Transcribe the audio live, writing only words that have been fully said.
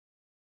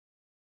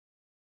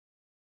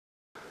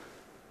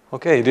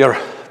Okay, dear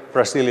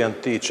Brazilian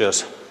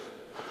teachers,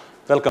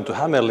 welcome to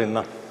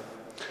Hämeenlinna,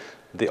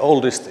 the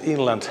oldest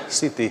inland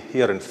city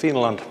here in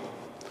Finland.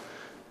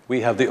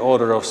 We have the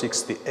order of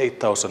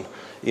 68,000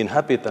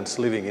 inhabitants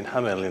living in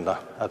Hämeenlinna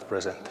at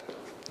present.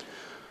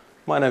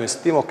 My name is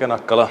Timo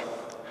Kenakkala,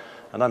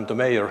 and I'm the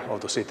mayor of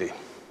the city.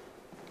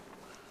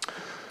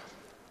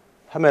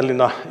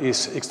 Hämeenlinna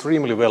is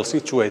extremely well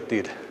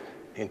situated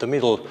in the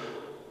middle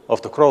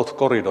of the growth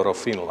corridor of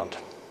Finland.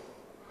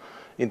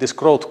 In this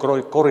growth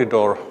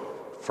corridor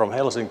from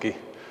Helsinki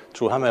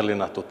through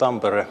Hämeenlinna to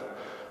Tampere,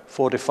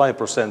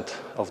 45%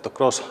 of the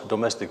gross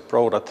domestic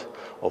product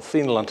of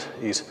Finland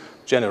is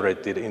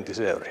generated in this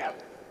area.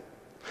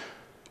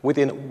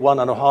 Within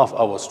 1.5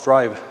 hours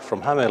drive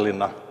from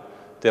Hämeenlinna,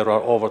 there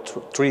are over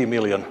 3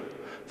 million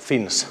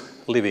Finns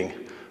living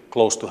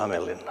close to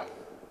Hämeenlinna.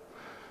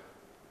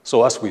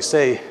 So as we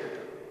say,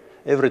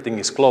 everything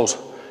is close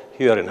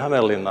here in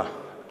Hämeenlinna,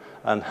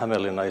 and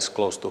Hämeenlinna is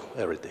close to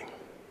everything.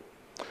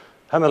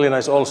 Hämeenlinna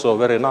is also a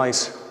very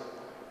nice,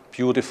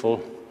 beautiful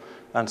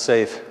and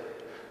safe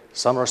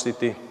summer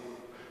city.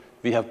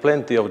 We have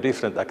plenty of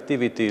different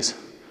activities,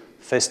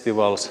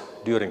 festivals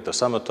during the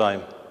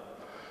summertime.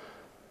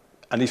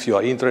 And if you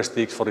are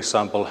interested, for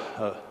example,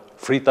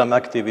 free time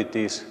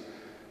activities,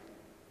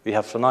 we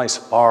have nice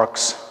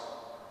parks,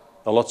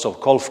 lots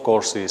of golf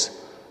courses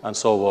and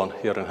so on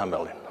here in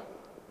Hämeenlinna.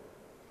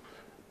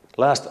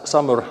 Last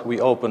summer we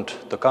opened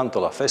the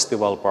Kantola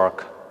Festival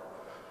Park,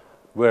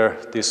 where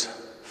this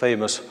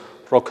famous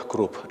rock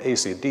group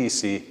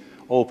AC/DC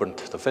opened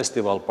the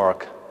festival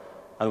park,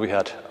 and we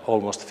had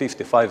almost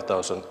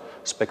 55,000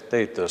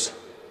 spectators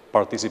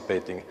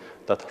participating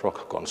that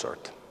rock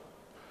concert.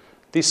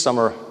 This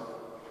summer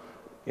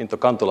in the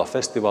Kantola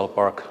Festival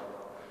Park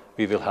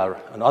we will have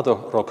another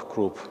rock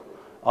group,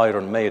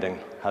 Iron Maiden,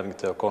 having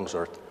their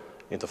concert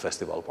in the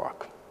festival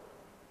park.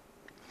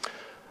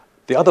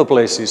 The other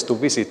places to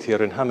visit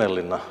here in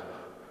Hämeenlinna,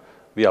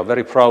 we are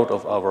very proud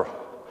of our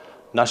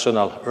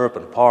National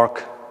Urban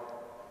Park.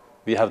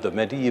 We have the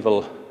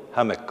medieval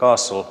Häme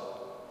Castle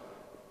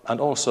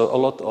and also a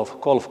lot of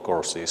golf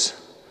courses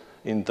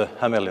in the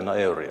Hämeenlinna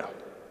area.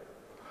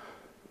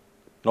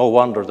 No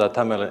wonder that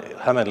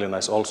Hämeenlinna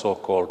is also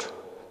called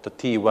the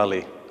Tea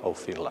Valley of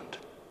Finland.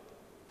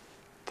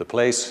 The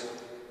place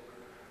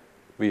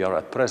we are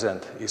at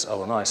present is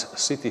our nice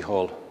city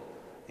hall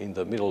in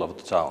the middle of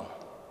the town.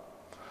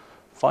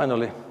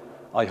 Finally,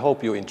 I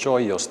hope you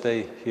enjoy your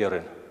stay here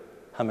in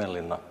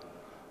Hämeenlinna.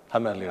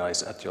 Hämeenlinna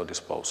is at your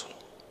disposal.